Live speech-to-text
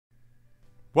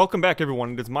Welcome back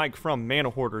everyone, it is Mike from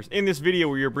ManaHoarders. In this video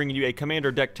we are bringing you a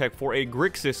commander deck tech for a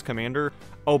Grixis commander,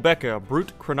 Obeka,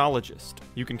 Brute Chronologist.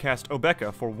 You can cast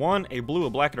Obeka for 1, a blue, a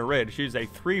black, and a red. She is a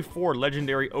 3/4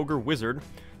 legendary ogre wizard.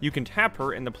 You can tap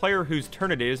her, and the player whose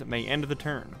turn it is may end the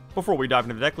turn. Before we dive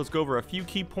into the deck, let's go over a few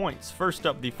key points. First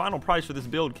up, the final price for this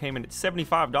build came in at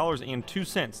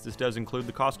 $75.02. This does include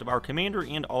the cost of our commander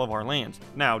and all of our lands.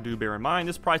 Now, do bear in mind,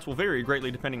 this price will vary greatly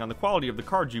depending on the quality of the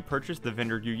cards you purchase, the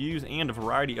vendor you use, and a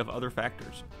variety of other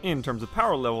factors. In terms of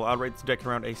power level, I'd rate this deck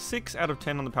around a 6 out of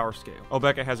 10 on the power scale.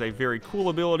 Obeka has a very cool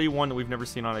ability, one that we've never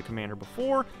seen on a commander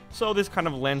before, so this kind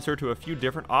of lends her to a few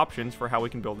different options for how we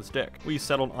can build this deck. We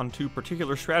settled on two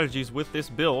particular strategies with this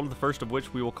build, the first of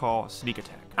which we will call Sneak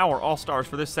Attack. Our all-stars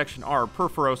for this section are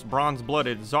Perforos,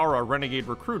 Bronze-Blooded, Zara, Renegade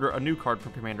Recruiter, a new card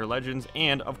from Commander Legends,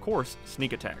 and, of course,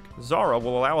 Sneak Attack. Zara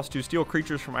will allow us to steal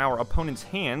creatures from our opponent's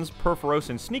hands. Perforos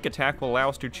and Sneak Attack will allow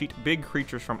us to cheat big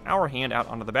creatures from our hand out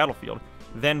onto the battlefield.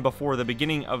 Then, before the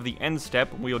beginning of the end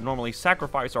step, we would normally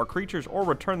sacrifice our creatures or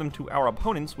return them to our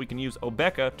opponents. We can use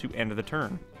Obeka to end the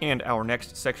turn. And our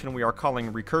next section we are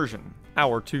calling Recursion.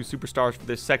 Our two superstars for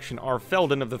this section are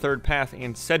Felden of the Third Path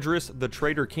and Cedrus, the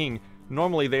Traitor King.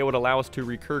 Normally they would allow us to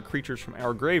recur creatures from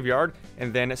our graveyard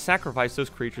and then sacrifice those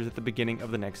creatures at the beginning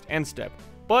of the next end step.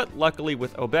 But luckily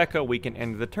with Obeka we can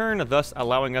end the turn, thus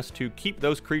allowing us to keep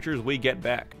those creatures we get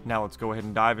back. Now let's go ahead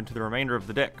and dive into the remainder of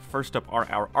the deck. First up are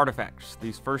our artifacts.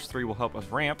 These first three will help us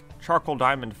ramp: Charcoal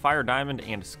Diamond, Fire Diamond,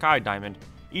 and Sky Diamond.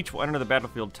 Each will enter the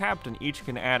battlefield tapped, and each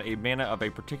can add a mana of a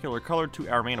particular color to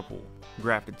our mana pool.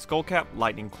 Grafted Skullcap,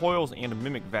 Lightning Coils, and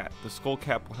Mimic Vat. The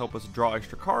Skullcap will help us draw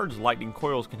extra cards, Lightning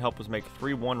Coils can help us make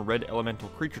 3/1 red elemental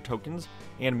creature tokens,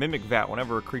 and Mimic Vat,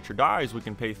 whenever a creature dies, we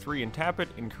can pay 3 and tap it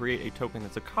and create a token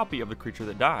that's a copy of the creature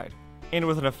that died. And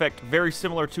with an effect very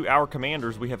similar to our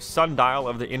commanders, we have Sundial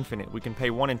of the Infinite. We can pay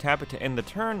 1 and tap it to end the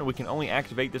turn, and we can only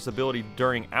activate this ability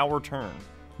during our turn.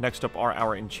 Next up are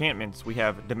our enchantments. We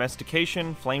have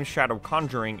Domestication, Flame Shadow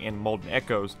Conjuring, and Molten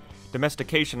Echoes.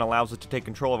 Domestication allows us to take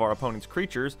control of our opponent's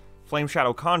creatures. Flame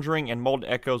Shadow Conjuring and Molten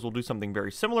Echoes will do something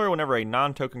very similar. Whenever a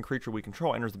non-token creature we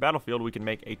control enters the battlefield, we can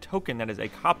make a token that is a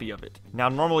copy of it. Now,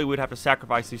 normally we'd have to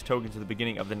sacrifice these tokens at the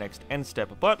beginning of the next end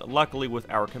step, but luckily with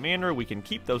our commander, we can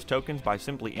keep those tokens by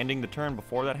simply ending the turn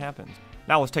before that happens.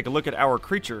 Now let's take a look at our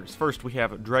creatures. First, we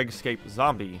have Dregscape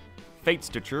Zombie. Fate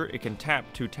Stitcher, it can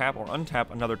tap to tap or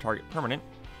untap another target permanent.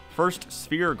 First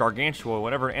Sphere Gargantua,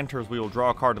 whenever it enters we will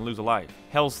draw a card and lose a life.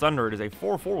 Hell's Thunder, it is a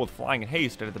 4/4 with flying and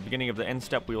haste, and at the beginning of the end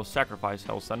step we will sacrifice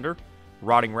Hell's Thunder.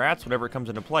 Rotting Rats, whenever it comes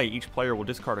into play, each player will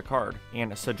discard a card.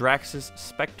 And Sadraxis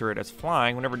Spectre, it has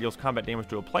flying, whenever it deals combat damage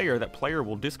to a player, that player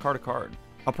will discard a card.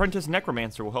 Apprentice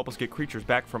Necromancer will help us get creatures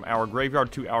back from our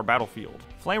graveyard to our battlefield.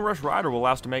 Flame Rush Rider will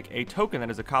allow us to make a token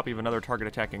that is a copy of another target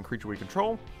attacking creature we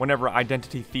control. Whenever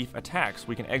Identity Thief attacks,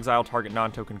 we can exile target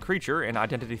non-token creature, and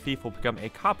Identity Thief will become a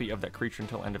copy of that creature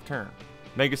until end of turn.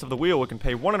 Magus of the Wheel, we can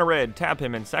pay 1 and a red, tap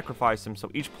him, and sacrifice him,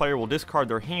 so each player will discard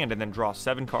their hand and then draw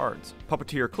 7 cards.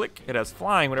 Puppeteer Click, it has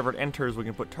flying. Whenever it enters, we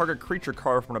can put target creature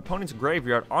card from an opponent's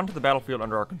graveyard onto the battlefield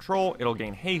under our control. It'll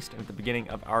gain haste, and at the beginning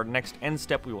of our next end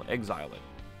step, we will exile it.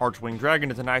 Archwing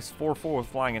Dragon is a nice 4/4 with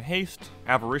flying and haste.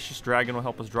 Avaricious Dragon will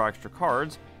help us draw extra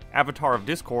cards. Avatar of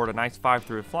Discord, a nice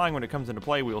 5/3 with flying. When it comes into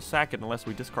play, we will sack it unless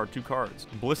we discard 2 cards.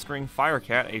 Blistering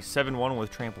Firecat, a 7/1 with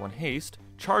trample and haste.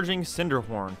 Charging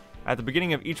Cinderhorn. At the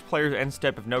beginning of each player's end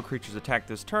step, if no creatures attack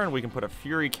this turn, we can put a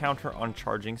Fury counter on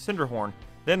Charging Cinderhorn.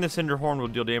 Then the Cinderhorn will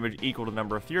deal damage equal to the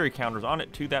number of Fury counters on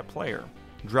it to that player.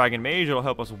 Dragon Mage, it'll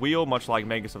help us wheel, much like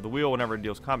Magus of the Wheel, whenever it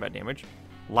deals combat damage.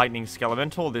 Lightning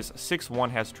Skelemental, this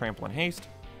 6/1 has trample and haste.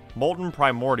 Molten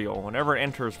Primordial, whenever it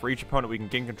enters, for each opponent we can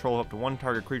gain control of up to 1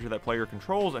 target creature that player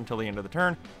controls until the end of the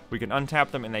turn. We can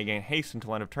untap them and they gain haste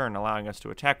until end of turn, allowing us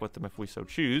to attack with them if we so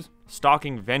choose.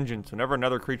 Stalking Vengeance, whenever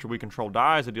another creature we control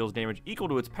dies, it deals damage equal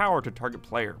to its power to target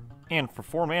player. And for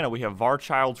 4 mana we have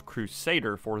Varchild's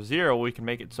Crusader. For 0 we can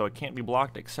make it so it can't be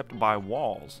blocked except by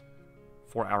walls.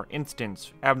 For our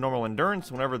instance, Abnormal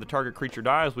Endurance, whenever the target creature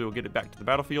dies we will get it back to the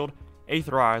battlefield.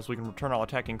 Aetherize, we can return all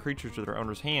attacking creatures to their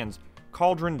owner's hands.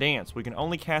 Cauldron Dance, we can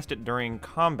only cast it during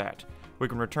combat. We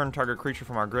can return target creature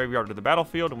from our graveyard to the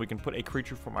battlefield, and we can put a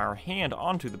creature from our hand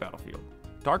onto the battlefield.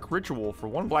 Dark Ritual, for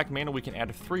 1 black mana we can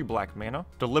add 3 black mana.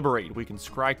 Deliberate, we can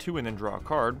scry 2 and then draw a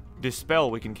card.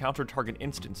 Dispel, we can counter target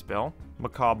instant spell.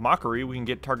 Macabre Mockery, we can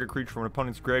get target creature from an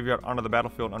opponent's graveyard onto the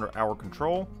battlefield under our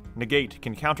control. Negate,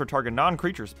 can counter target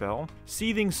non-creature spell.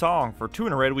 Seething Song, for 2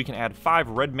 and a red we can add 5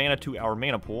 red mana to our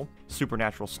mana pool.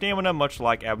 Supernatural Stamina, much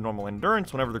like Abnormal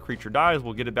Endurance, whenever the creature dies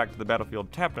we'll get it back to the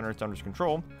battlefield tapped under its owner's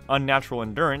control. Unnatural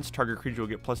Endurance, target creature will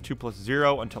get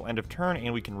 +2/+0 until end of turn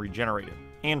and we can regenerate it.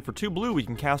 And for 2 blue, we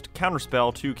can cast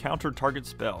Counterspell to counter target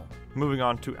spell. Moving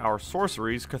on to our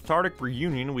sorceries, Cathartic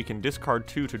Reunion, we can discard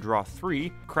 2 to draw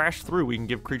 3. Crash Through, we can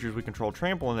give creatures we control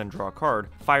trample and then draw a card.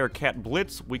 Fire Cat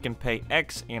Blitz, we can pay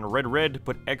X and red to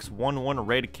put X 1/1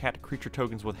 red cat creature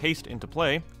tokens with haste into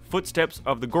play. Footsteps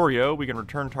of the Goryo, we can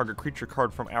return target creature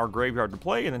card from our graveyard to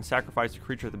play and then sacrifice a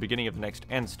creature at the beginning of the next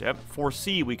end step. For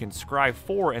C, we can scry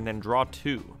 4 and then draw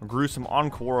 2. Gruesome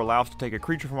Encore allows us to take a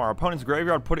creature from our opponent's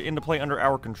graveyard, put it into play under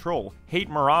our control. Hate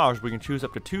Mirage, we can choose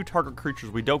up to 2 target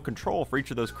creatures we don't control. For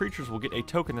each of those creatures, we'll get a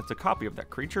token that's a copy of that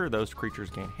creature. Those creatures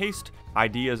gain haste.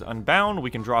 Ideas Unbound,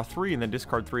 we can draw 3 and then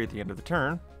discard 3 at the end of the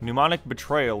turn. Mnemonic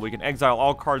Betrayal, we can exile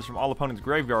all cards from all opponents'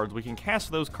 graveyards. We can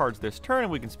cast those cards this turn,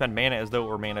 and we can spend mana as though it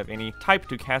were mana of any type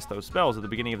to cast those spells. At the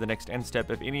beginning of the next end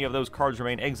step, if any of those cards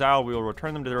remain exiled, we will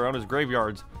return them to their owners'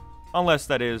 graveyards, unless,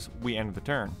 that is, we end the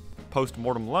turn.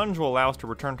 Post-Mortem Lunge will allow us to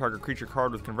return target creature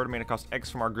card with converted mana cost X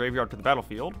from our graveyard to the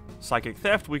battlefield. Psychic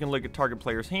Theft, we can look at target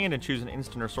player's hand and choose an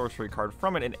instant or sorcery card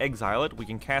from it and exile it. We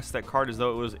can cast that card as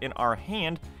though it was in our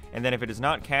hand, and then if it is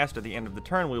not cast at the end of the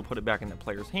turn, we will put it back in that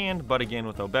player's hand, but again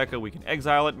with Obeka, we can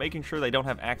exile it, making sure they don't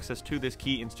have access to this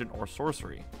key instant or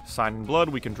sorcery. Sign in Blood,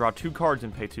 we can draw 2 cards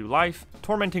and pay 2 life.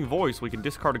 Tormenting Voice, we can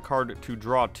discard a card to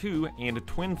draw 2, and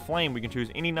Twin Flame, we can choose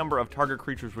any number of target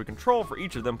creatures we control. For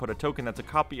each of them, put a token that's a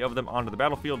copy of them onto the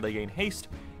battlefield. They gain haste,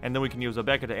 and then we can use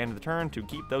Obeka to end the turn to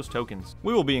keep those tokens.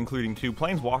 We will be including 2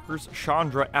 Planeswalkers,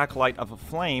 Chandra Acolyte of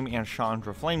Flame and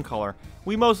Chandra Flamecaller.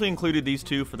 We mostly included these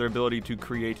 2 for their ability to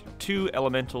create 2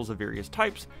 elementals of various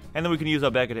types, and then we can use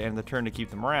Obeka to end the turn to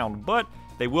keep them around, but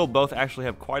they will both actually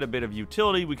have quite a bit of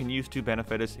utility we can use to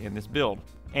benefit us in this build.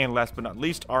 And last but not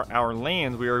least are our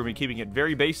lands. We are going to be keeping it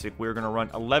very basic. We're going to run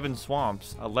 11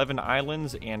 swamps, 11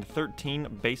 islands, and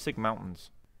 13 basic mountains.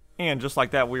 And just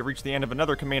like that, we've reached the end of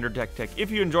another Commander Deck Tech. If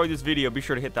you enjoyed this video, be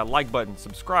sure to hit that like button,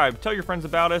 subscribe, tell your friends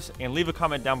about us, and leave a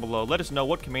comment down below. Let us know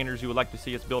what commanders you would like to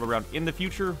see us build around in the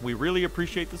future. We really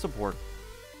appreciate the support.